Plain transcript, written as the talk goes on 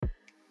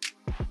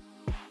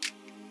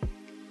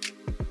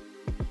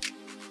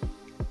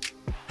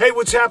Hey,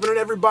 what's happening,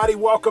 everybody?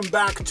 Welcome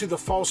back to the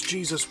False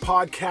Jesus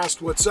Podcast.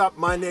 What's up?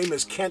 My name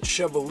is Kent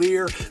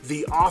Chevalier,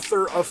 the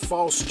author of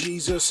False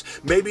Jesus.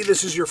 Maybe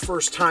this is your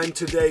first time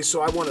today,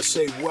 so I want to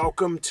say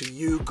welcome to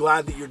you.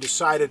 Glad that you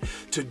decided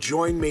to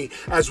join me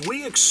as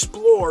we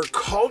explore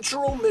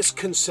cultural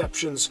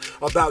misconceptions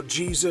about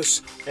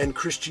Jesus and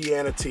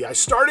Christianity. I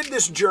started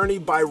this journey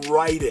by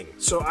writing.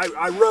 So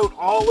I wrote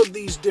all of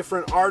these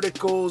different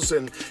articles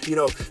and,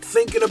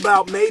 thinking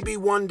about maybe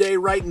one day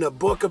writing a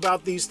book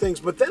about these things.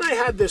 But then I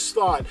had this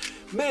thought,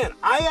 man,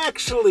 I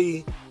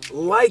actually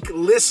like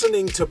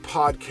listening to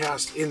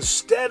podcasts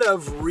instead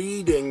of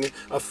reading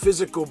a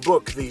physical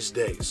book these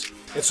days.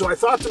 And so I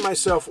thought to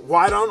myself,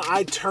 why don't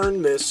I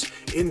turn this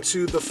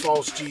into the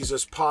False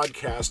Jesus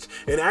Podcast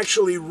and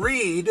actually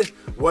read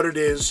what it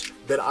is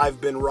that I've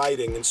been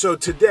writing. And so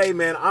today,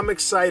 man, I'm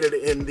excited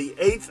in the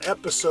 8th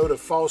episode of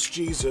False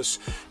Jesus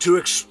to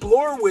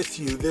explore with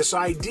you this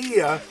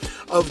idea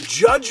of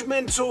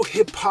judgmental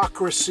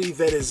hypocrisy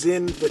that is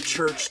in the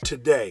church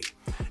today.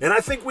 And I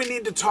think we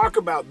need to talk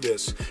about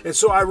this. And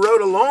so I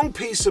wrote a long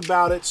piece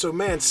about it. So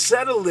man,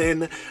 settle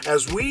in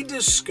as we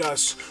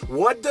discuss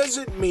what does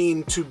it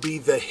mean to be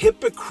the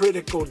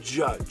hypocritical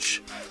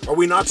judge. Are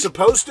we not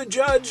supposed to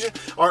judge?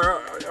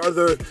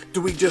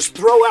 Do we just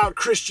throw out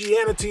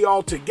Christianity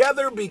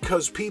altogether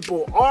because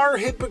people are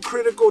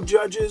hypocritical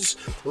judges?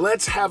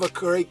 Let's have a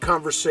great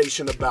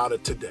conversation about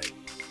it today.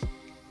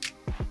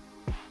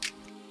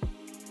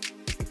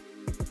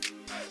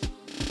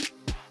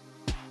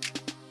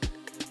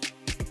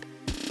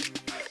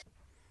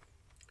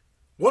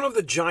 One of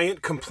the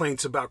giant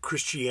complaints about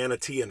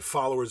Christianity and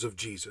followers of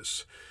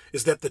Jesus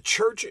is that the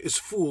church is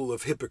full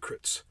of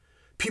hypocrites,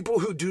 people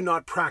who do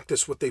not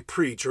practice what they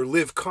preach or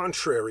live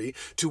contrary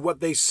to what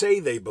they say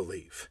they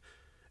believe.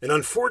 And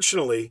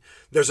unfortunately,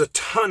 there's a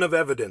ton of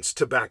evidence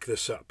to back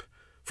this up.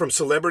 From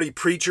celebrity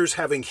preachers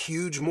having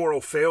huge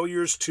moral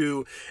failures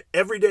to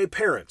everyday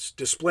parents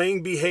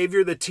displaying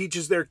behavior that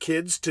teaches their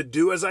kids to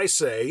do as I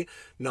say,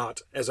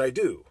 not as I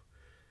do.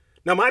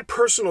 Now, my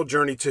personal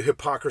journey to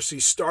hypocrisy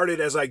started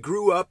as I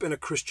grew up in a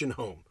Christian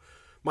home.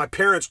 My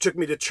parents took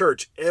me to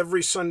church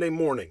every Sunday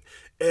morning,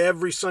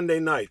 every Sunday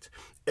night,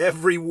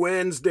 every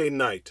Wednesday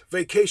night,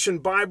 vacation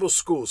Bible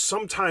schools,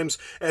 sometimes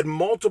at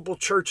multiple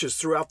churches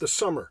throughout the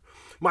summer.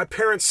 My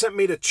parents sent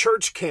me to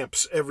church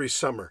camps every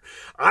summer.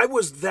 I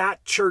was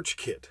that church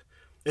kid.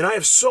 And I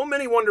have so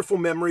many wonderful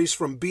memories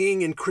from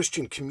being in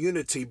Christian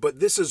community, but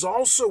this is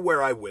also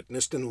where I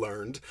witnessed and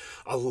learned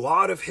a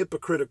lot of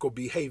hypocritical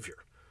behavior.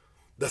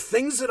 The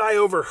things that I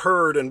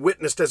overheard and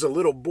witnessed as a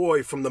little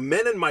boy from the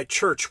men in my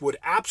church would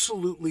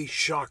absolutely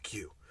shock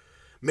you.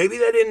 Maybe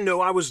they didn't know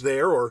I was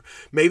there, or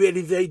maybe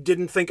they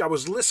didn't think I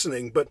was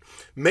listening, but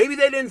maybe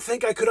they didn't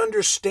think I could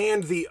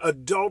understand the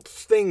adult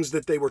things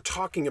that they were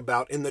talking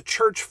about in the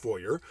church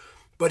foyer.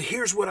 But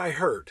here's what I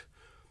heard: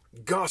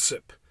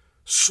 gossip,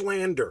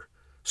 slander,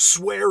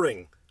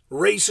 swearing,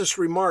 racist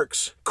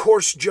remarks,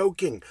 coarse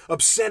joking,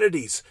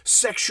 obscenities,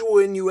 sexual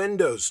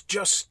innuendos,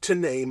 just to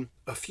name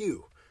a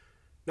few.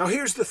 Now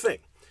here's the thing.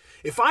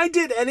 If I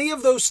did any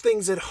of those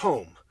things at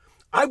home,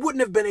 I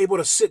wouldn't have been able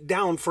to sit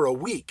down for a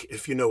week,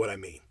 if you know what I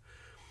mean.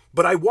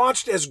 But I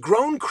watched as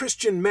grown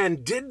Christian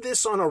men did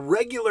this on a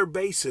regular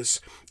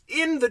basis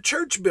in the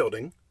church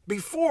building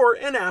before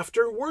and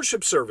after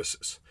worship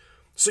services.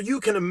 So you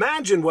can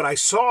imagine what I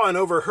saw and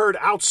overheard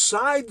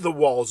outside the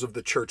walls of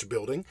the church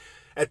building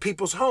at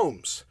people's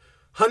homes,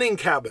 hunting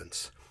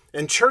cabins,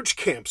 and church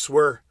camps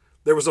where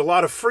there was a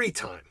lot of free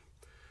time.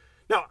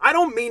 Now, I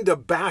don't mean to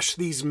bash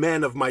these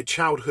men of my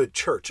childhood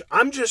church.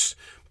 I'm just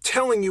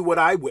telling you what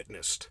I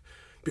witnessed,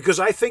 because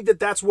I think that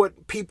that's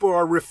what people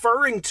are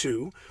referring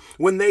to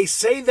when they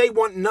say they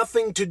want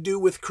nothing to do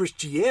with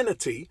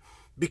Christianity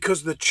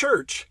because the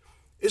church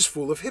is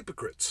full of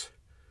hypocrites.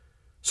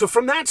 So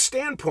from that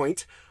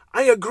standpoint,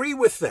 I agree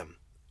with them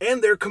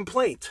and their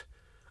complaint.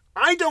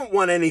 I don't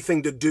want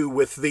anything to do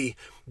with the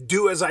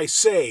do as I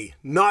say,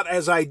 not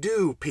as I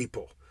do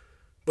people.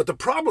 But the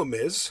problem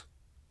is,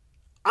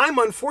 I'm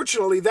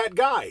unfortunately that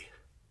guy.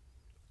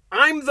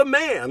 I'm the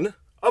man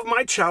of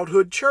my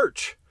childhood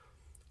church.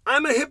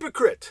 I'm a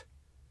hypocrite.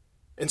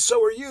 And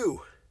so are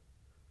you.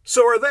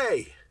 So are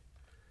they.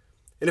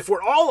 And if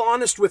we're all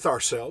honest with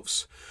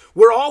ourselves,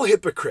 we're all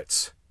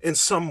hypocrites in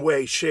some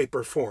way, shape,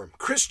 or form,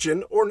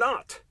 Christian or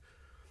not.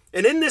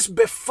 And in this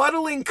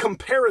befuddling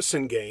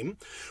comparison game,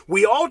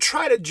 we all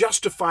try to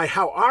justify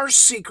how our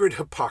secret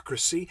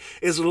hypocrisy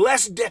is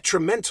less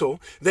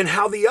detrimental than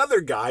how the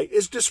other guy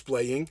is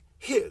displaying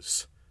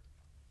his.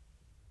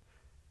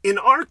 In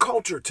our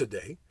culture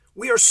today,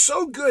 we are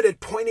so good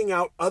at pointing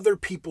out other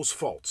people's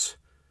faults.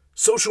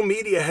 Social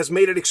media has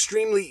made it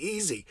extremely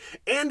easy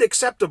and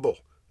acceptable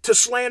to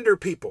slander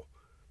people,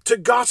 to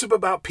gossip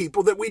about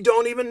people that we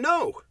don't even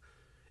know.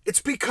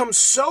 It's become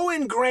so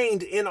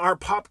ingrained in our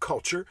pop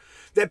culture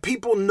that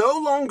people no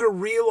longer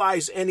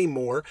realize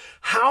anymore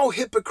how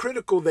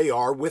hypocritical they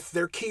are with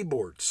their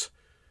keyboards.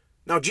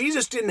 Now,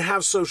 Jesus didn't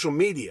have social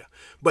media,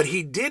 but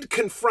he did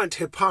confront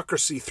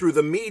hypocrisy through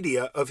the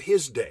media of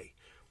his day.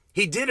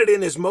 He did it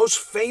in his most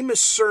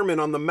famous Sermon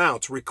on the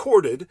Mount,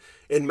 recorded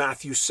in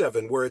Matthew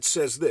 7, where it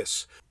says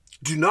this,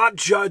 "Do not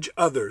judge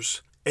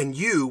others, and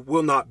you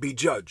will not be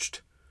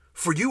judged.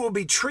 For you will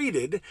be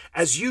treated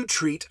as you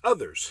treat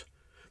others.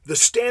 The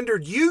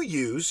standard you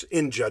use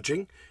in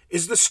judging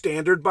is the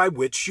standard by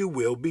which you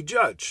will be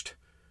judged.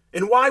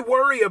 And why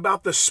worry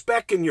about the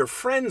speck in your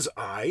friend's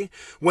eye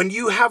when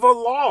you have a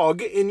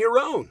log in your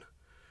own?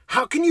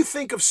 How can you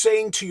think of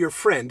saying to your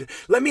friend,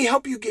 'Let me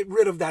help you get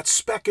rid of that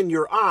speck in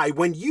your eye,'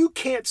 when you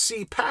can't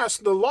see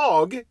past the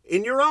log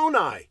in your own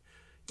eye?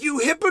 You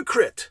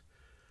hypocrite!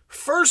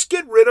 First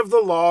get rid of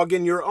the log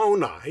in your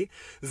own eye,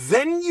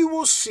 then you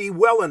will see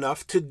well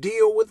enough to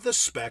deal with the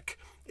speck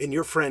in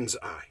your friend's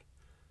eye."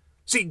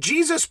 See,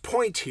 Jesus'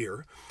 point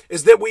here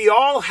is that we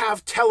all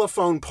have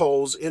telephone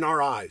poles in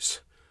our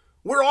eyes.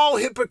 We're all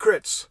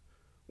hypocrites.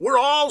 We're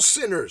all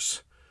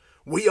sinners.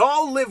 We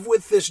all live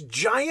with this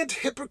giant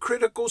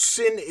hypocritical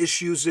sin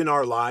issues in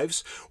our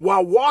lives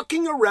while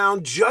walking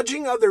around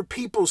judging other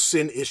people's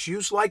sin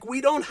issues like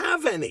we don't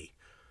have any.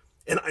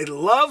 And I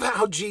love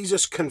how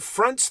Jesus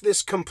confronts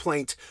this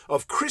complaint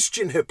of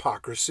Christian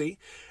hypocrisy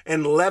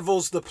and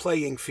levels the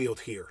playing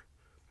field here.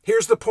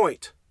 Here's the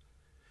point.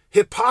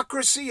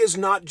 Hypocrisy is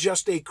not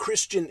just a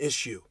Christian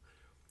issue.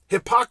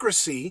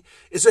 Hypocrisy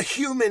is a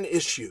human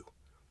issue.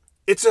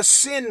 It's a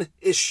sin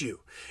issue.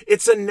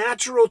 It's a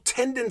natural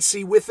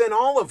tendency within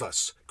all of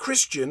us,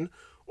 Christian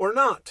or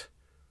not.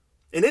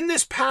 And in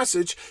this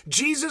passage,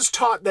 Jesus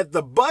taught that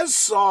the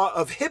buzzsaw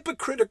of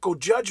hypocritical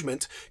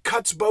judgment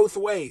cuts both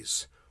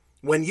ways.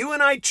 When you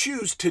and I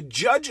choose to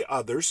judge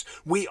others,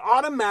 we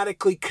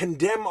automatically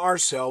condemn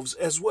ourselves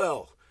as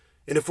well.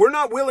 And if we're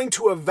not willing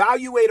to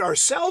evaluate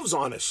ourselves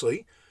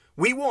honestly,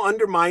 we will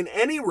undermine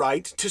any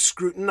right to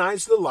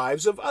scrutinize the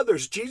lives of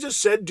others. Jesus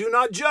said, "Do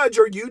not judge,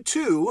 or you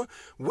too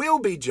will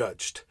be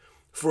judged.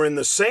 For in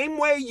the same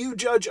way you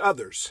judge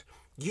others,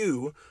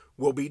 you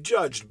will be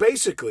judged."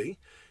 Basically,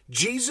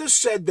 Jesus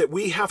said that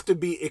we have to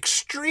be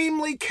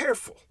extremely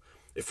careful.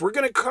 If we're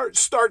going to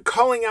start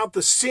calling out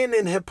the sin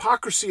and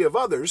hypocrisy of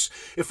others,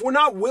 if we're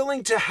not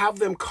willing to have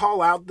them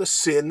call out the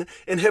sin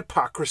and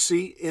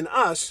hypocrisy in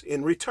us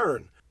in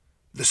return.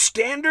 The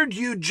standard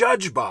you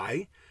judge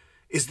by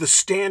is the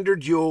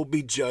standard you'll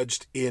be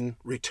judged in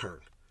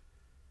return.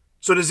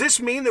 So does this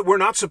mean that we're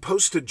not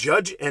supposed to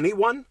judge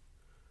anyone?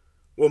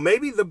 Well,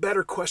 maybe the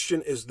better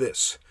question is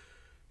this.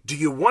 Do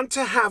you want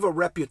to have a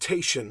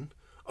reputation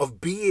of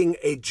being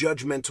a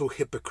judgmental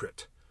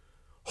hypocrite,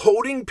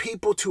 holding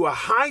people to a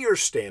higher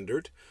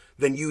standard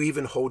than you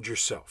even hold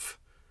yourself?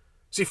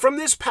 See, from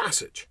this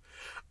passage,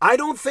 I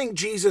don't think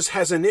Jesus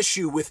has an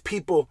issue with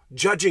people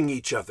judging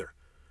each other.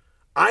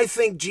 I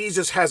think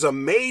Jesus has a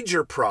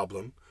major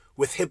problem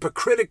with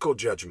hypocritical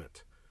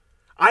judgment.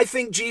 I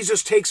think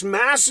Jesus takes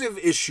massive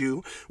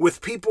issue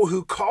with people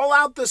who call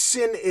out the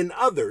sin in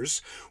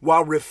others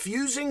while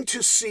refusing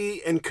to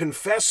see and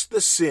confess the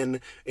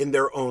sin in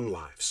their own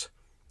lives.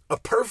 A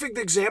perfect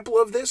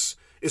example of this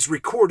is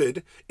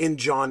recorded in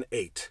John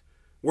 8,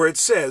 where it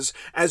says,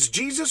 "As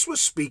Jesus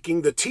was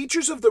speaking, the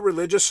teachers of the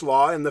religious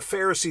law and the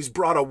Pharisees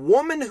brought a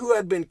woman who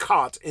had been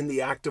caught in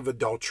the act of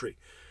adultery.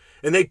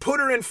 And they put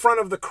her in front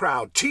of the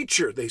crowd.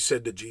 'Teacher,' they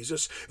said to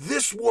Jesus,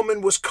 'this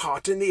woman was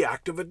caught in the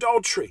act of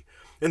adultery.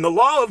 And the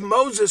law of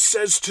Moses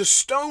says to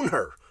stone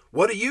her.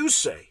 What do you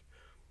say?'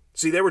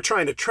 See, they were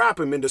trying to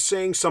trap him into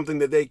saying something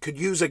that they could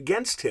use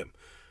against him.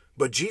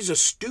 But Jesus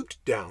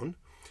stooped down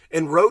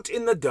and wrote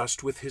in the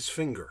dust with his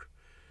finger.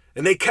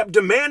 And they kept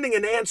demanding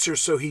an answer,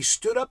 so he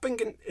stood up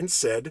and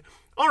said,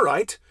 'All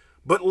right,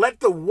 but let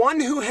the one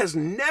who has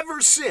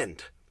never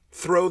sinned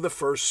throw the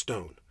first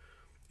stone.'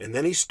 And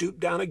then he stooped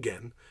down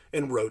again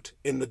and wrote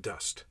in the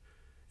dust.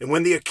 And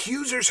when the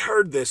accusers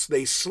heard this,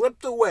 they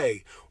slipped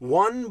away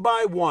one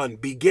by one,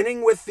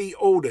 beginning with the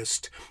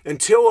oldest,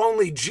 until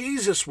only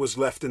Jesus was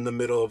left in the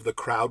middle of the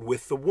crowd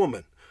with the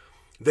woman.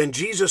 Then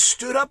Jesus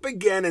stood up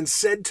again and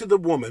said to the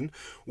woman,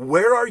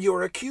 'Where are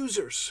your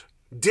accusers?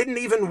 Didn't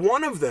even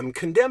one of them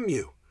condemn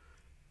you?'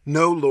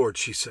 'No, Lord,'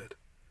 she said.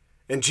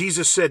 And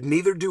Jesus said,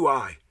 'Neither do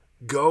I.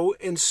 Go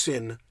and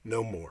sin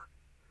no more.'"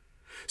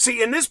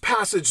 See, in this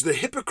passage, the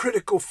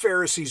hypocritical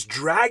Pharisees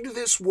dragged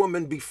this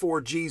woman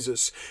before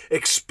Jesus,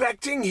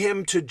 expecting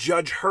him to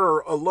judge her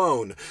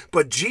alone,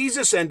 but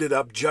Jesus ended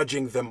up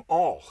judging them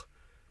all.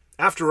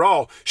 After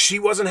all, she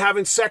wasn't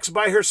having sex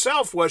by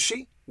herself, was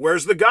she?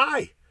 Where's the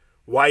guy?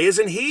 Why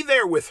isn't he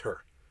there with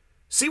her?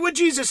 See what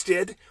Jesus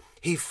did?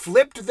 He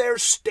flipped their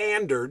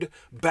standard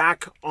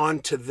back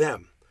onto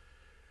them.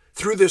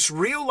 Through this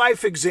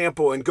real-life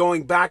example, and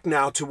going back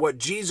now to what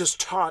Jesus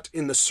taught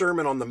in the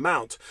Sermon on the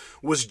Mount,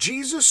 was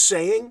Jesus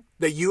saying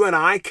that you and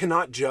I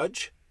cannot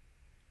judge?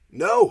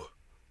 No,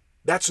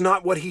 that's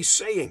not what he's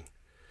saying.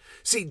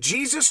 See,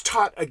 Jesus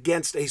taught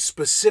against a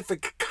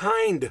specific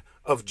kind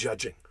of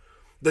judging.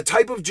 The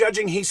type of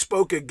judging he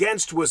spoke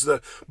against was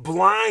the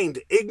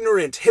blind,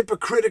 ignorant,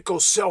 hypocritical,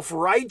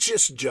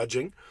 self-righteous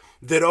judging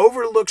that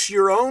overlooks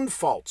your own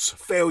faults,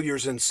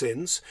 failures, and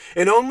sins,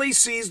 and only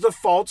sees the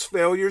faults,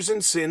 failures,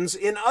 and sins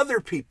in other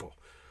people.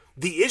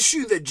 The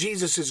issue that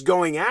Jesus is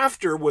going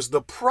after was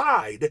the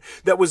pride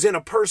that was in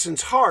a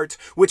person's heart,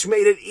 which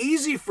made it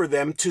easy for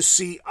them to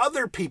see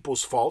other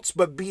people's faults,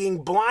 but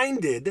being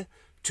blinded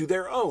to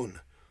their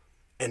own.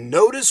 And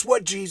notice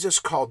what Jesus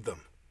called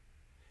them: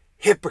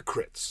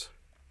 hypocrites.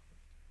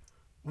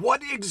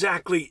 What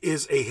exactly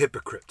is a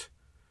hypocrite?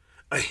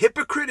 A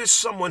hypocrite is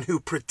someone who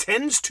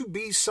pretends to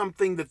be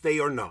something that they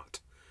are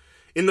not.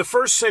 In the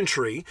first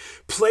century,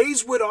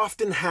 plays would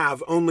often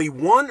have only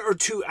one or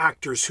two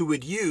actors who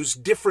would use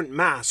different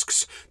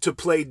masks to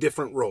play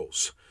different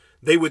roles.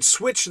 They would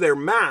switch their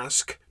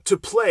mask to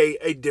play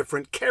a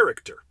different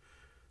character.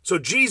 So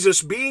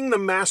Jesus, being the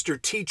master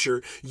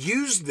teacher,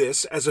 used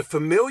this as a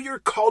familiar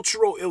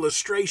cultural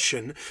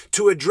illustration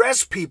to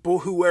address people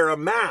who wear a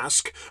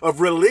mask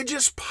of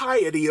religious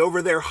piety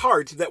over their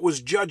heart that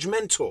was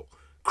judgmental,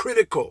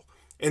 critical,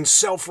 and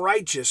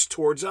self-righteous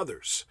towards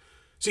others.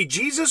 See,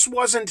 Jesus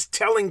wasn't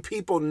telling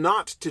people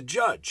not to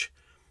judge.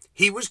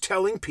 He was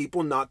telling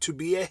people not to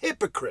be a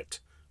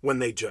hypocrite when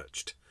they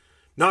judged.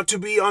 Not to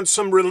be on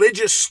some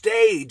religious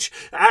stage,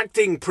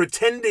 acting,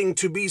 pretending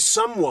to be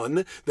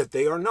someone that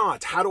they are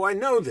not. How do I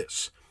know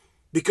this?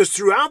 Because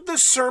throughout the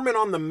Sermon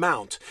on the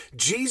Mount,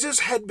 Jesus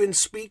had been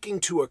speaking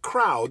to a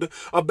crowd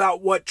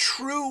about what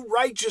true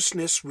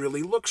righteousness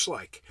really looks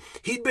like.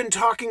 He'd been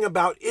talking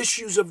about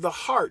issues of the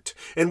heart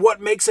and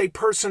what makes a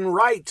person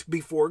right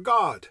before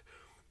God.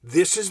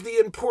 This is the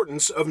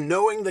importance of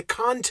knowing the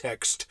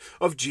context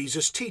of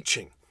Jesus'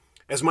 teaching.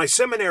 As my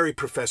seminary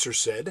professor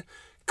said,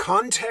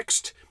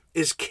 context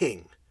is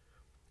king.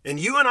 And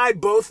you and I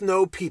both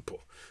know people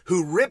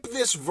who rip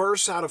this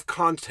verse out of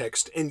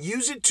context and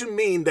use it to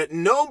mean that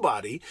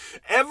nobody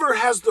ever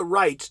has the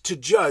right to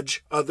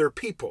judge other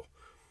people.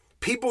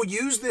 People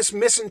use this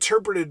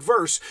misinterpreted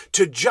verse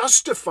to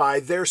justify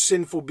their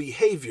sinful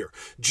behavior.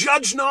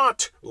 Judge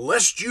not,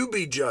 lest you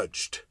be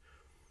judged.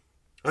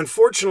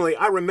 Unfortunately,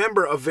 I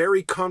remember a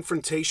very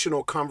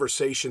confrontational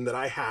conversation that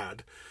I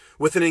had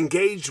with an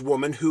engaged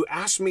woman who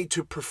asked me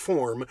to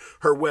perform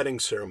her wedding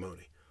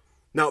ceremony.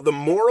 Now, the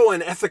moral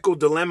and ethical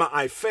dilemma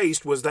I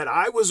faced was that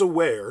I was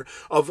aware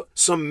of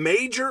some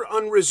major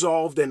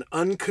unresolved and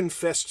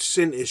unconfessed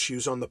sin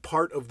issues on the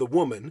part of the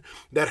woman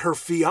that her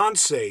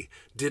fiancé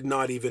did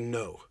not even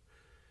know.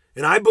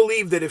 And I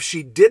believe that if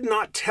she did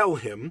not tell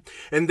him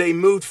and they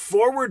moved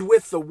forward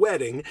with the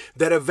wedding,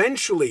 that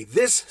eventually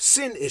this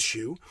sin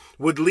issue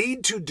would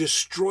lead to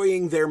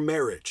destroying their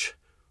marriage.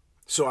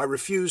 So I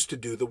refused to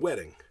do the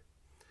wedding.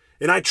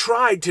 And I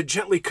tried to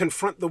gently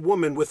confront the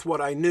woman with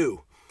what I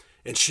knew.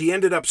 And she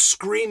ended up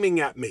screaming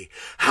at me,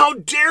 "How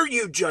dare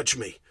you judge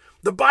me?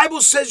 The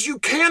Bible says you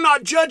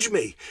cannot judge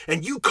me,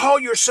 and you call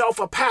yourself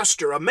a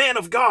pastor, a man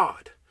of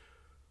God."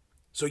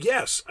 So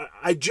yes,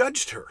 I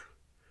judged her.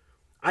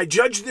 I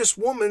judged this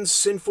woman's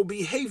sinful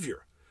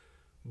behavior.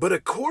 But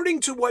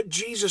according to what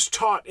Jesus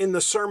taught in the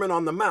Sermon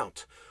on the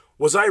Mount,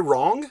 was I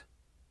wrong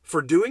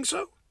for doing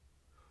so?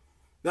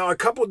 Now, a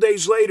couple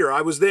days later,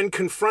 I was then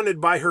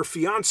confronted by her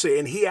fiancé,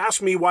 and he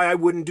asked me why I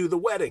wouldn't do the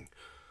wedding.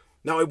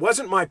 Now, it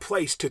wasn't my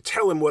place to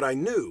tell him what I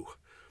knew,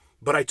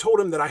 but I told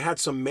him that I had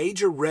some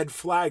major red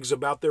flags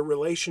about their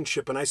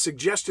relationship, and I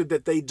suggested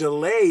that they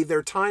delay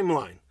their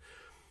timeline.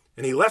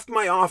 And he left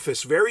my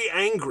office very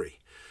angry,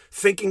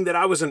 thinking that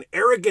I was an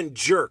arrogant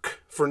jerk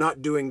for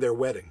not doing their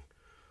wedding.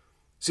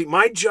 See,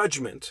 my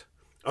judgment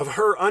of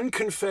her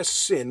unconfessed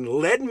sin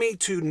led me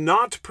to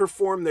not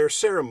perform their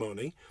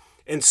ceremony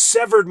and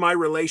severed my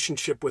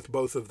relationship with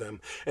both of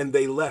them, and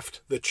they left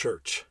the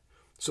church.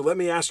 So let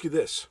me ask you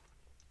this.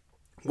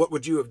 What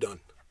would you have done?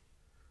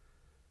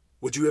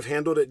 Would you have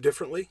handled it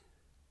differently?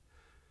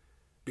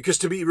 Because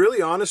to be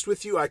really honest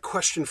with you, I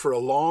questioned for a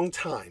long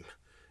time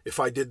if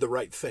I did the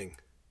right thing.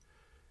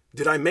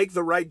 Did I make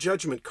the right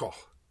judgment call?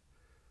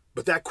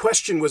 But that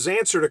question was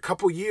answered a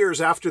couple years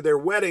after their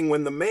wedding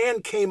when the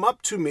man came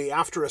up to me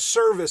after a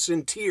service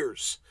in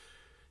tears,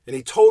 and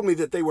he told me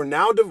that they were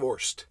now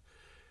divorced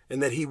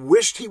and that he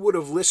wished he would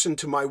have listened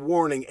to my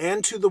warning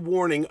and to the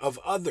warning of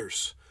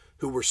others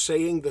who were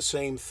saying the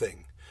same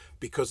thing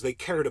because they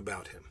cared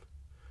about him.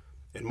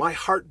 And my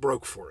heart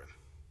broke for him.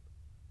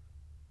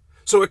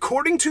 So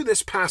according to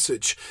this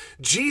passage,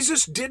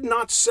 Jesus did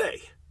not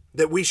say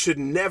that we should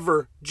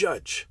never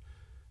judge.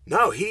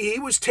 No, he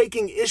was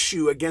taking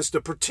issue against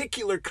a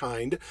particular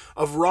kind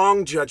of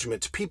wrong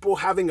judgment, people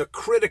having a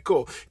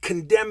critical,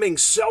 condemning,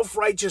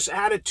 self-righteous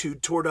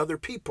attitude toward other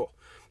people.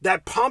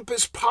 That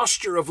pompous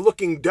posture of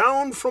looking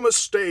down from a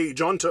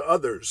stage onto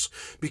others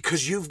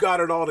because you've got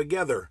it all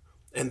together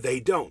and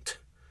they don't.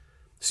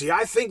 See,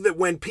 I think that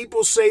when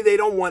people say they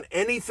don't want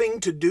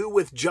anything to do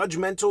with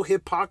judgmental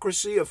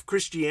hypocrisy of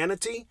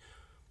Christianity,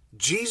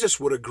 Jesus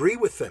would agree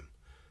with them.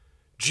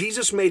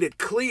 Jesus made it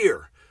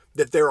clear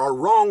that there are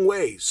wrong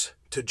ways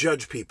to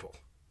judge people.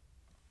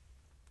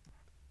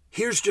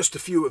 Here's just a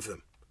few of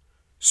them.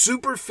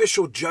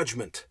 Superficial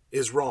judgment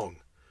is wrong.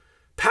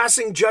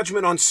 Passing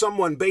judgment on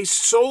someone based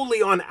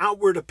solely on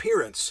outward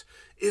appearance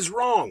is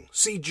wrong.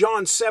 See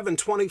John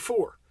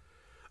 7:24.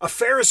 A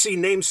Pharisee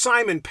named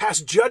Simon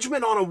passed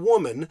judgment on a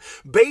woman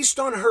based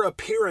on her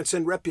appearance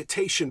and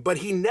reputation, but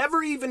he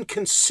never even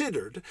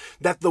considered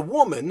that the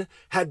woman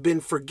had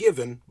been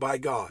forgiven by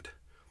God.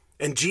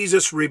 And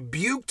Jesus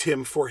rebuked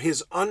him for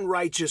his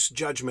unrighteous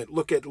judgment.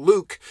 Look at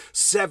Luke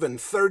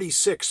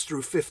 7:36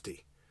 through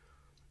 50.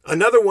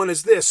 Another one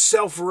is this: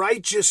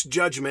 self-righteous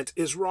judgment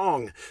is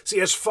wrong. See,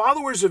 as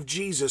followers of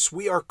Jesus,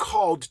 we are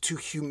called to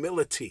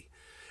humility.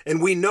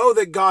 And we know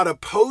that God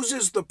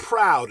opposes the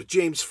proud,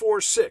 James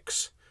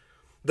 4:6.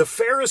 The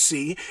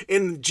Pharisee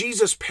in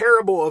Jesus'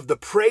 parable of the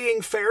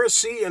praying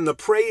Pharisee and the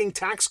praying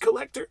tax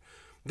collector,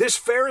 this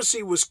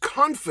Pharisee was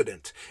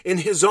confident in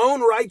his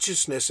own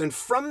righteousness, and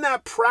from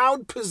that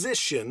proud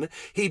position,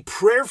 he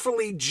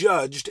prayerfully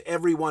judged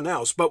everyone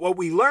else. But what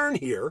we learn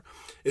here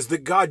is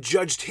that God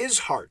judged his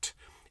heart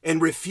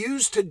and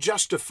refused to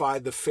justify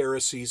the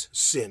Pharisee's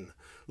sin.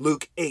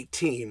 Luke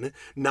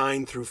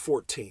 18:9 through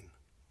 14.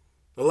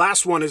 The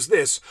last one is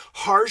this: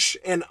 harsh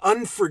and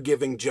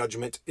unforgiving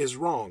judgment is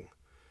wrong.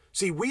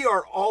 See, we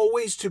are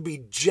always to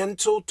be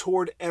gentle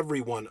toward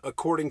everyone,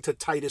 according to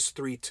Titus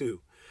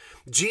 3:2.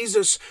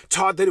 Jesus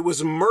taught that it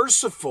was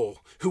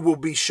merciful who will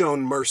be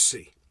shown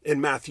mercy in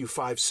Matthew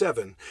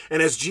 5:7.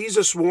 And as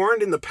Jesus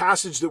warned in the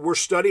passage that we're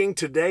studying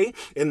today,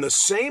 in the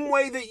same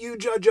way that you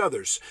judge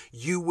others,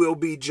 you will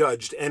be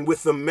judged. And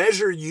with the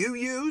measure you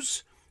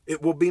use,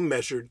 it will be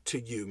measured to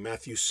you.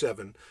 Matthew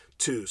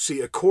 7:2.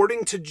 See,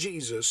 according to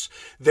Jesus,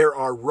 there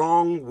are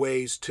wrong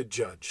ways to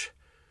judge.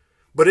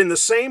 But in the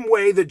same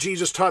way that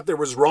Jesus taught there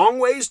was wrong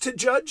ways to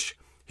judge,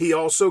 he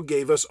also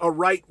gave us a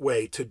right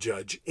way to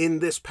judge in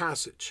this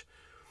passage.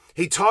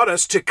 He taught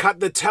us to cut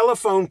the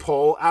telephone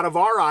pole out of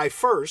our eye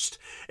first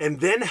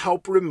and then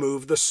help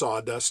remove the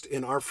sawdust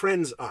in our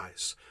friend's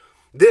eyes.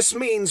 This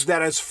means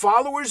that as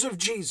followers of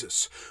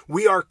Jesus,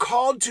 we are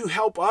called to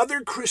help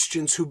other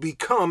Christians who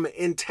become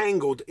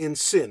entangled in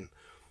sin.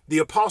 The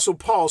Apostle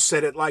Paul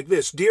said it like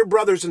this: "Dear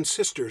brothers and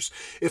sisters,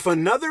 if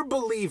another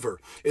believer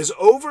is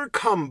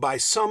overcome by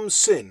some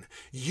sin,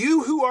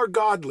 you who are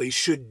godly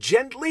should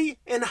gently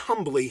and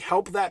humbly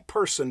help that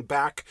person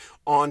back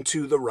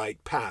onto the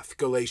right path."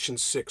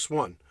 Galatians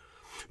 6:1.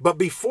 But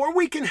before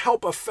we can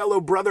help a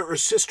fellow brother or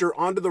sister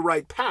onto the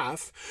right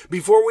path,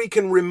 before we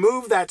can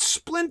remove that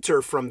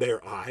splinter from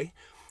their eye,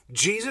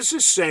 Jesus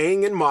is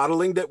saying and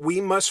modeling that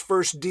we must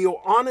first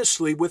deal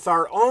honestly with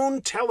our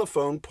own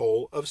telephone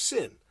pole of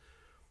sin.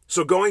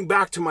 So going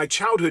back to my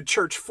childhood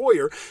church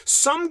foyer,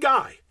 some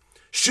guy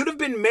should have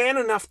been man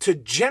enough to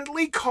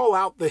gently call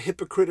out the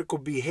hypocritical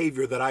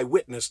behavior that I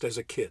witnessed as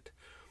a kid.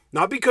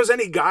 Not because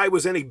any guy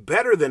was any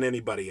better than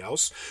anybody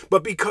else,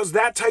 but because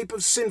that type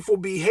of sinful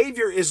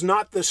behavior is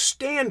not the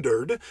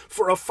standard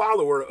for a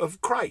follower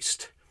of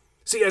Christ.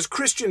 See, as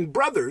Christian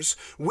brothers,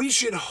 we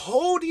should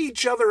hold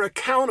each other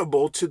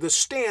accountable to the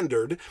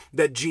standard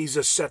that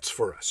Jesus sets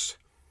for us.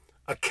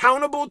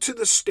 Accountable to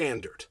the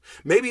standard.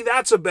 Maybe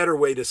that's a better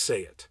way to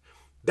say it.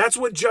 That's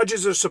what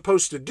judges are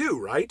supposed to do,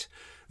 right?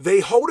 They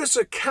hold us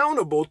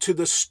accountable to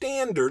the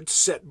standard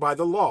set by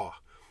the law.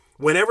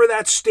 Whenever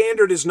that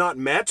standard is not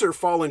met or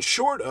fallen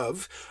short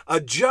of,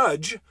 a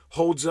judge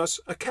holds us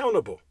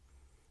accountable.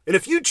 And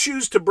if you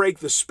choose to break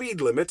the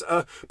speed limit,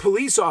 a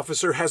police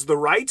officer has the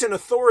right and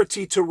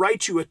authority to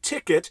write you a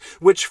ticket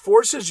which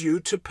forces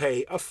you to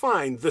pay a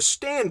fine. The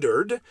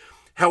standard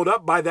held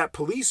up by that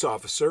police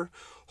officer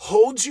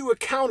holds you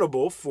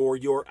accountable for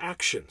your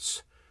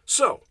actions.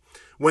 So,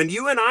 when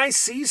you and I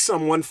see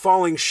someone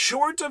falling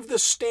short of the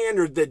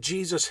standard that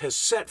Jesus has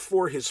set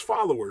for his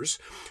followers,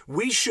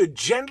 we should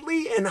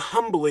gently and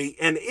humbly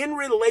and in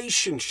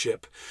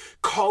relationship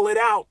call it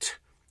out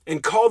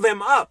and call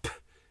them up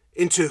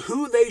into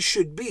who they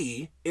should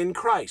be in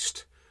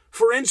Christ.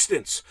 For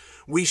instance,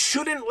 we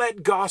shouldn't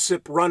let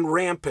gossip run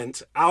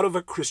rampant out of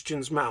a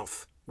Christian's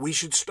mouth. We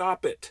should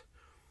stop it.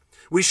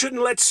 We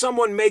shouldn't let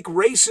someone make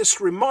racist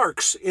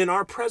remarks in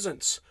our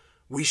presence.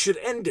 We should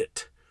end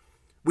it.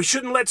 We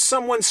shouldn't let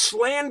someone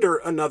slander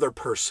another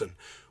person.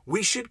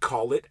 We should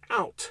call it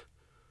out.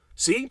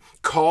 See,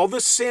 call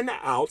the sin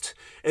out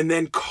and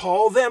then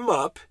call them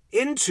up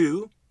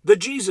into the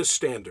Jesus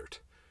standard.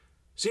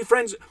 See,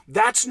 friends,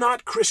 that's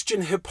not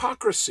Christian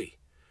hypocrisy.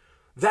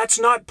 That's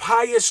not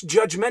pious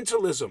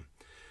judgmentalism.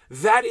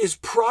 That is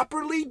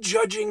properly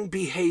judging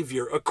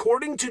behavior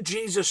according to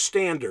Jesus'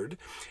 standard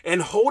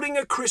and holding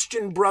a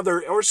Christian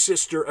brother or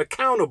sister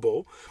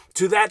accountable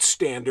to that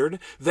standard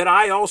that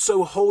I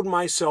also hold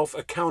myself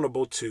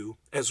accountable to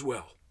as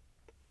well.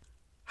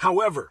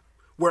 However,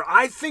 where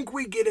I think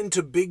we get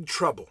into big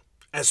trouble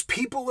as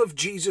people of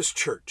Jesus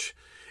Church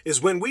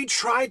is when we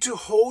try to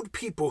hold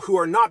people who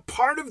are not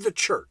part of the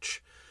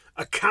church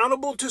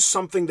accountable to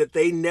something that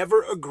they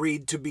never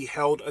agreed to be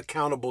held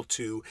accountable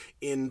to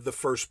in the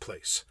first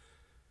place.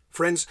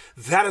 Friends,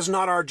 that is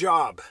not our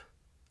job.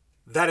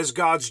 That is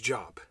God's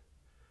job.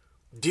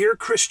 Dear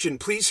Christian,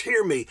 please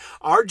hear me.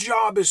 Our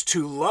job is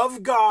to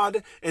love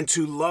God and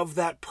to love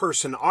that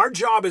person. Our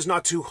job is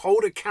not to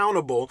hold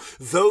accountable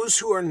those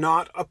who are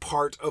not a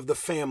part of the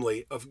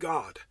family of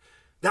God.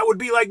 That would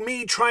be like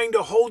me trying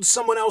to hold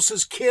someone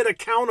else's kid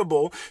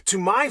accountable to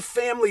my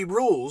family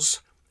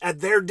rules at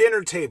their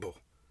dinner table.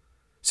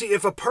 See,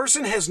 if a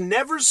person has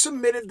never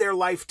submitted their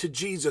life to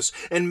Jesus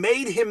and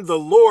made him the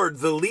Lord,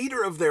 the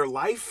leader of their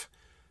life,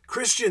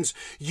 Christians,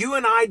 you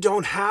and I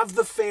don't have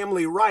the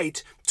family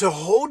right to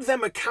hold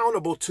them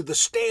accountable to the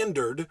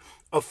standard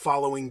of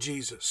following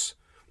Jesus.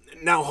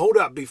 Now, hold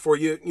up before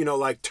you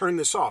turn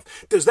this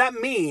off. Does that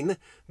mean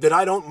that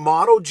I don't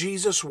model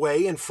Jesus'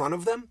 way in front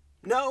of them?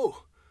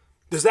 No.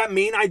 Does that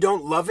mean I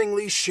don't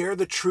lovingly share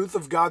the truth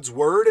of God's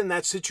word in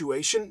that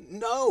situation?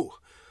 No.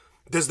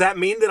 Does that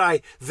mean that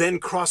I then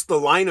cross the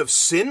line of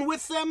sin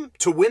with them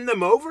to win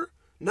them over?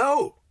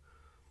 No.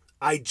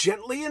 I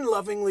gently and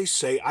lovingly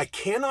say I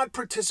cannot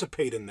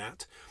participate in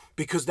that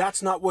because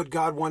that's not what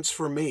God wants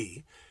for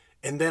me,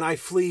 and then I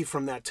flee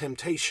from that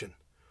temptation.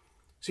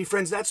 See,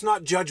 friends, that's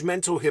not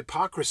judgmental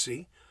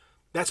hypocrisy.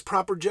 That's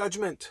proper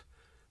judgment.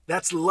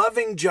 That's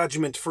loving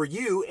judgment for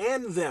you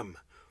and them.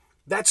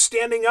 That's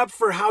standing up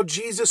for how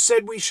Jesus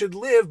said we should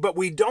live, but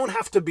we don't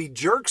have to be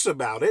jerks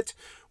about it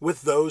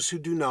with those who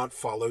do not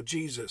follow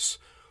Jesus.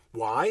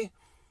 Why?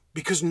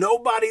 Because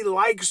nobody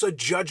likes a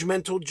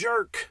judgmental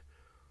jerk.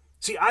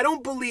 See, I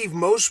don't believe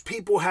most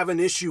people have an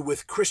issue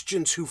with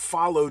Christians who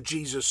follow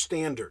Jesus'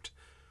 standard.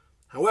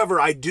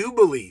 However, I do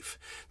believe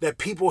that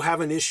people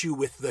have an issue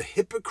with the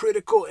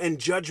hypocritical and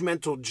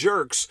judgmental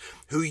jerks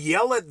who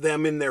yell at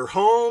them in their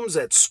homes,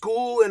 at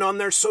school, and on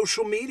their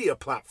social media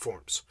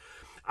platforms.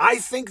 I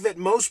think that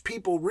most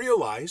people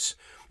realize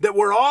that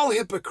we're all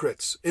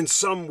hypocrites in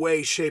some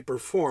way, shape, or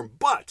form.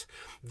 But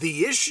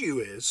the issue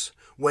is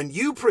when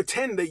you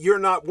pretend that you're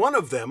not one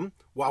of them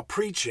while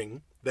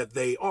preaching that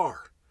they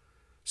are.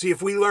 See,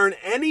 if we learn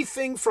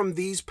anything from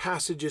these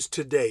passages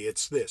today,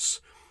 it's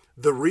this.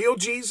 The real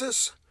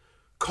Jesus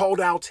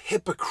called out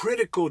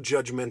hypocritical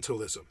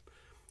judgmentalism,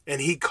 and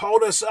he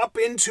called us up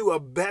into a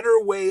better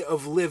way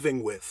of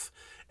living with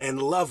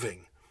and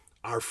loving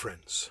our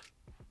friends.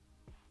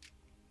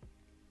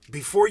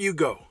 Before you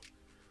go,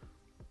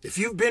 if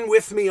you've been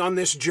with me on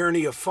this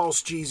journey of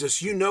false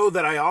Jesus, you know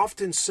that I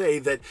often say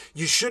that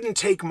you shouldn't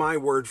take my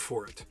word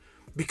for it,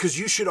 because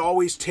you should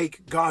always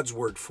take God's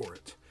word for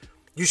it.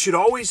 You should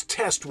always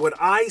test what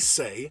I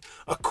say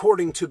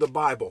according to the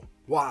Bible.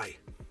 Why?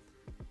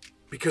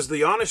 Because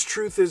the honest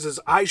truth is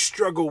I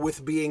struggle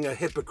with being a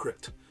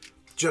hypocrite,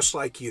 just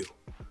like you.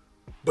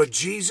 But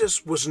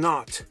Jesus was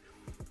not.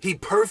 He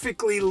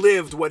perfectly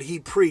lived what he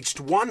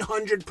preached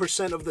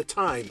 100% of the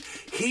time.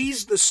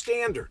 He's the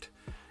standard.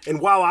 And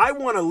while I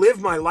want to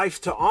live my life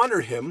to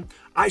honor him,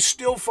 I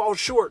still fall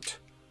short.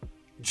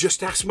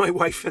 Just ask my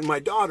wife and my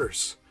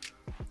daughters.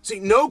 See,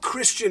 no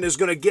Christian is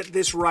going to get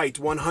this right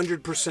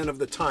 100% of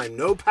the time.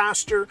 No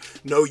pastor,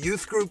 no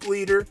youth group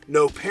leader,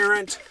 no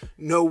parent,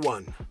 no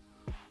one.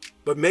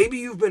 But maybe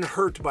you've been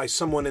hurt by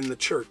someone in the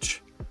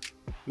church.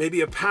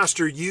 Maybe a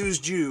pastor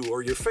used you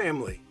or your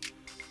family.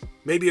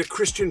 Maybe a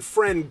Christian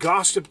friend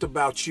gossiped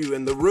about you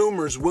and the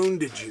rumors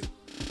wounded you.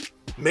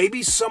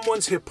 Maybe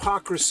someone's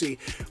hypocrisy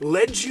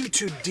led you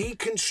to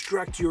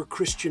deconstruct your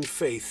Christian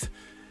faith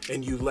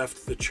and you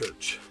left the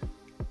church.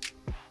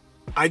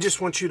 I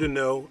just want you to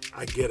know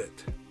I get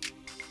it.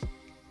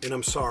 And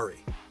I'm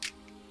sorry.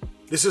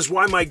 This is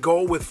why my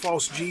goal with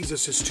False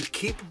Jesus is to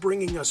keep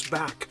bringing us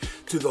back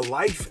to the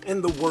life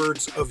and the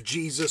words of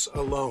Jesus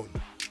alone.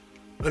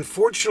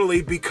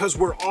 Unfortunately, because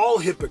we're all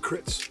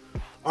hypocrites,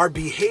 our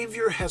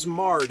behavior has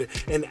marred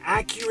an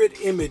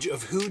accurate image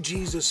of who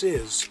Jesus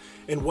is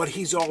and what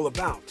he's all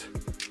about.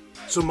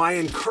 So my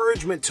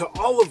encouragement to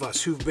all of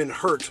us who've been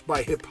hurt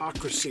by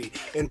hypocrisy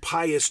and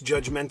pious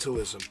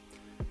judgmentalism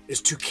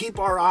is to keep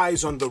our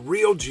eyes on the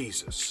real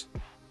Jesus,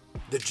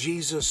 the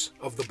Jesus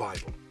of the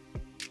Bible.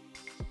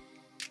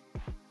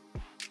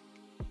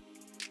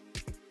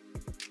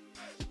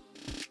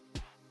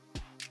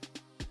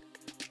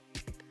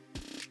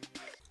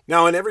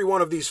 Now, in every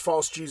one of these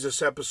False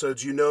Jesus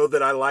episodes, you know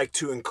that I like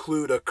to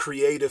include a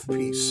creative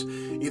piece,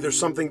 either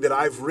something that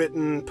I've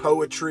written,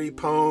 poetry,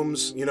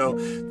 poems,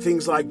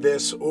 things like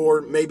this, or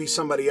maybe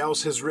somebody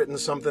else has written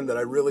something that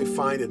I really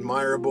find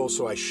admirable,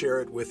 so I share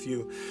it with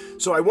you.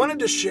 So I wanted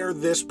to share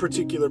this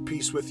particular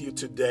piece with you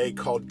today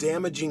called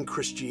Damaging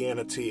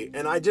Christianity,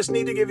 and I just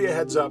need to give you a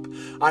heads up.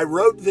 I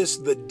wrote this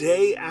the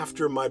day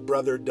after my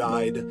brother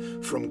died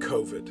from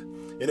COVID.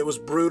 And it was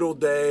a brutal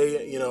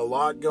day, a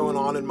lot going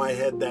on in my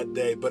head that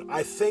day, but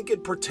I think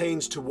it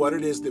pertains to what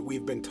it is that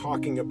we've been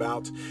talking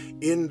about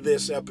in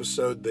this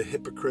episode, The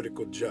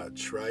Hypocritical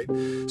Judge, right?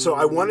 So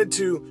I wanted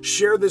to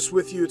share this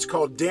with you. It's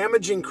called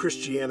Damaging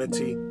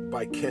Christianity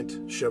by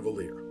Kent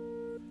Chevalier.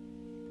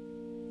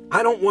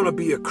 I don't want to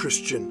be a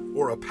Christian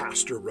or a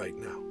pastor right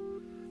now.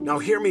 Now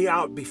hear me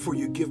out before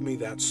you give me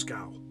that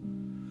scowl.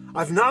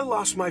 I've not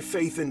lost my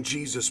faith in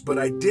Jesus, but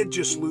I did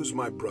just lose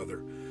my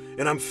brother.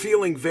 And I'm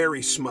feeling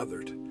very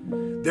smothered.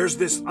 There's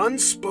this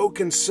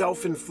unspoken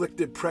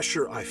self-inflicted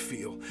pressure I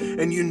feel.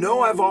 And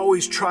I've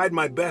always tried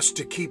my best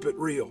to keep it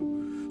real.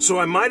 So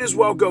I might as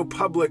well go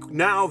public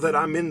now that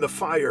I'm in the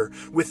fire.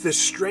 With this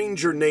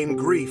stranger named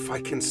grief, I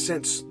can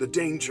sense the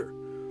danger.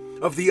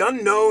 of the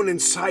unknown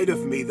inside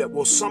of me that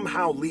will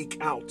somehow leak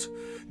out,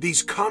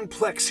 these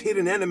complex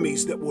hidden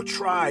enemies that will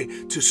try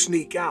to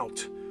sneak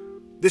out.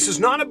 This is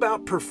not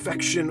about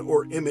perfection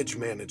or image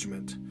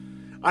management.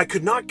 I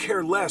could not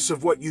care less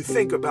of what you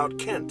think about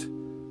Kent.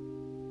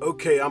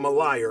 Okay, I'm a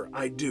liar,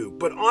 I do.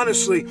 But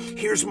honestly,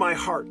 here's my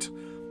heart.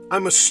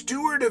 I'm a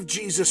steward of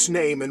Jesus'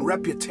 name and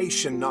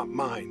reputation, not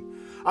mine.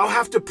 I'll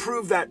have to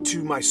prove that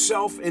to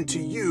myself and to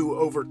you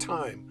over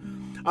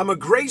time. I'm a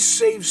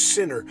grace-saved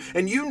sinner,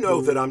 and you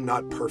know that I'm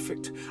not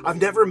perfect. I've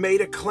never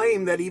made a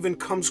claim that even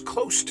comes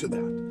close to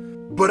that.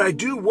 But I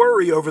do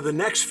worry over the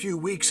next few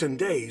weeks and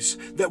days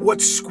that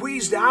what's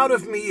squeezed out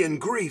of me in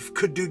grief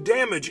could do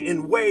damage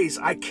in ways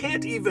I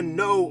can't even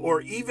know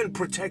or even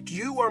protect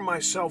you or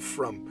myself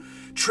from,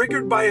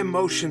 triggered by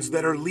emotions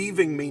that are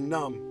leaving me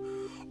numb.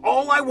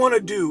 All I want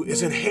to do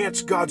is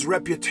enhance God's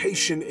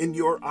reputation in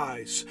your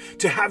eyes,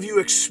 to have you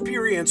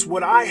experience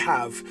what I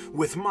have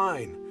with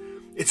mine.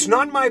 It's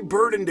not my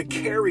burden to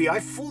carry,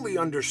 I fully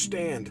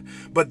understand,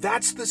 but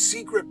that's the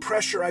secret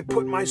pressure I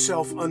put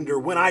myself under.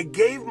 When I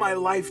gave my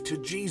life to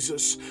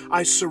Jesus,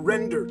 I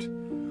surrendered.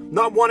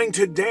 Not wanting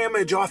to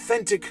damage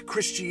authentic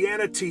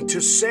Christianity, to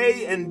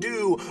say and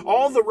do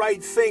all the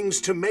right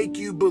things to make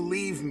you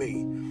believe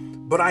me.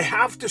 But I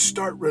have to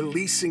start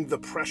releasing the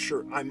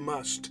pressure. I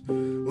must.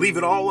 Leave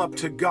it all up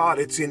to God.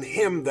 It's in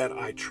Him that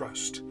I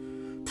trust.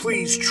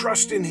 Please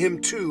trust in Him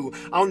too.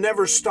 I'll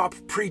never stop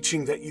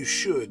preaching that you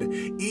should,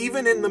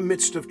 even in the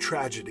midst of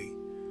tragedy.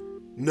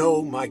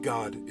 Know my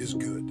God is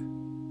good.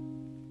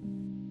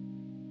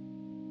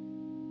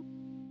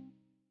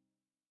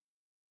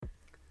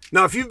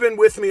 Now, if you've been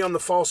with me on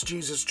the false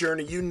Jesus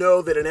journey, you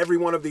know that in every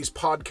one of these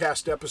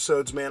podcast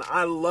episodes, man,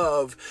 I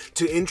love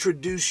to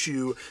introduce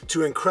you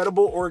to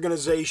incredible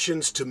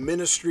organizations, to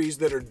ministries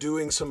that are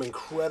doing some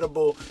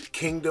incredible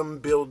kingdom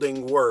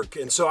building work.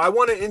 And so I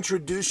want to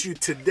introduce you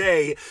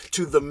today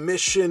to the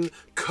Mission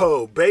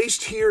Co.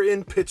 Based here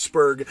in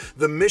Pittsburgh,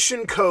 the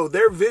Mission Co.,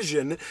 their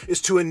vision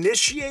is to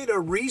initiate a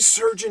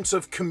resurgence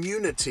of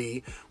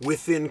community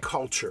within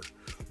culture.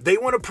 They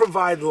want to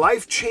provide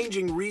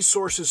life-changing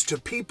resources to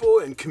people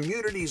and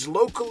communities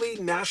locally,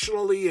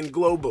 nationally, and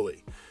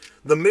globally.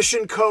 The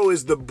Mission Co.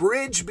 is the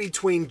bridge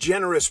between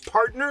generous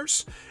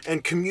partners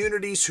and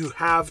communities who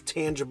have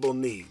tangible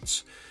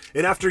needs.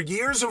 And after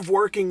years of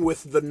working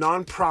with the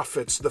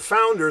nonprofits, the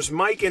founders,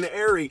 Mike and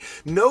Ari,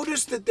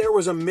 noticed that there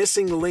was a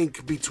missing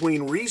link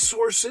between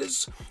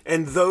resources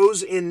and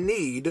those in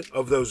need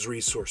of those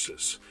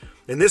resources.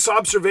 And this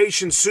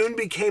observation soon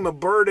became a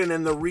burden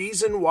and the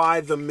reason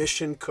why the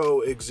Mission Co.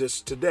 exists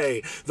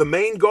today. The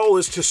main goal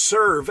is to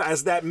serve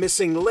as that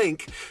missing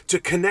link to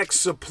connect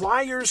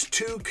suppliers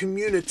to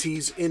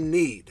communities in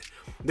need.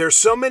 There's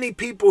so many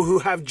people who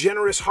have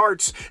generous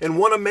hearts and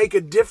want to make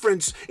a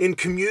difference in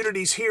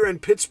communities here in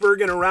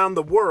Pittsburgh and around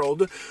the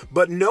world,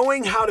 but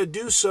knowing how to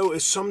do so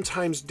is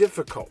sometimes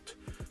difficult.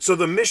 So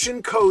the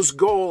Mission Co.'s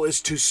goal is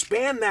to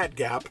span that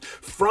gap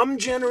from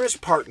generous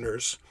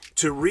partners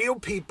to real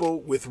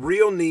people with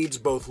real needs,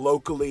 both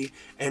locally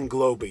and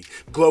globally.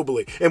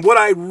 And what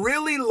I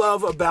really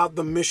love about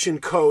the Mission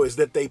Co. is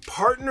that they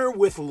partner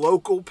with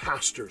local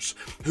pastors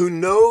who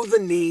know the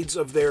needs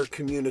of their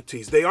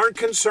communities. They aren't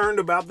concerned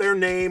about their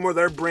name or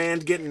their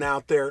brand getting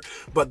out there,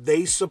 but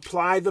they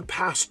supply the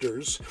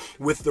pastors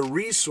with the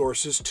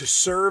resources to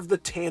serve the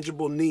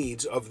tangible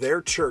needs of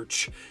their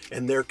church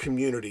and their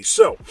community.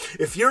 So,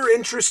 if you're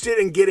interested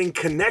in getting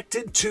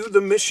connected to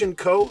the Mission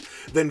Co.,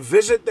 then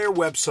visit their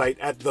website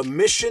at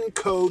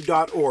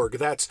themissionco.org.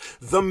 That's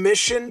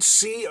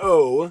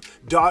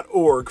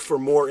themissionco.org for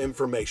more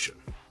information.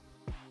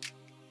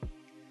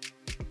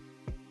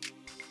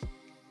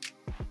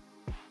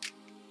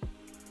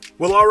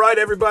 Well, all right,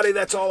 everybody,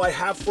 that's all I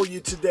have for you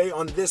today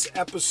on this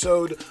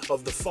episode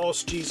of the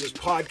False Jesus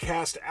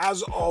Podcast.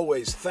 As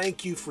always,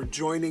 thank you for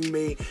joining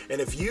me. And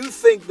if you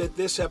think that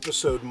this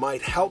episode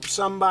might help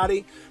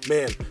somebody,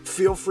 man,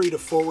 feel free to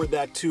forward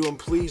that to them.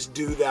 Please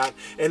do that.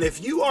 And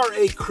if you are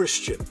a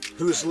Christian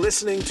who is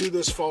listening to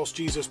this False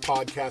Jesus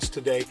Podcast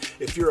today,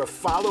 if you're a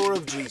follower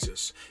of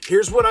Jesus,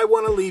 here's what I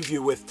want to leave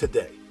you with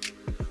today.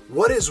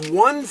 What is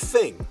one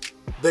thing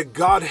that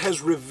God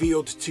has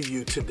revealed to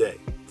you today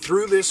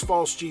through this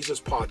False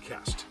Jesus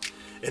Podcast?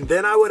 And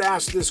then I would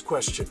ask this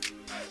question: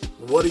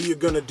 what are you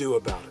going to do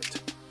about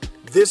it?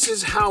 This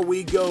is how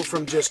we go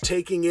from just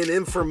taking in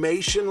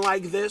information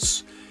like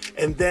this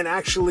and then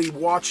actually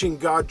watching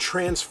God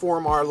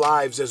transform our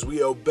lives as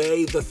we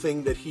obey the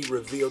thing that He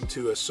revealed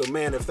to us. So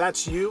man, if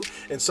that's you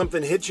and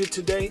something hit you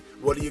today,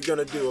 what are you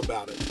going to do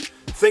about it?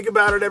 Think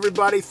about it,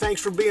 everybody.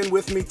 Thanks for being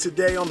with me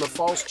today on the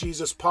False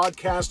Jesus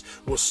Podcast.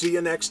 We'll see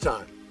you next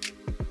time.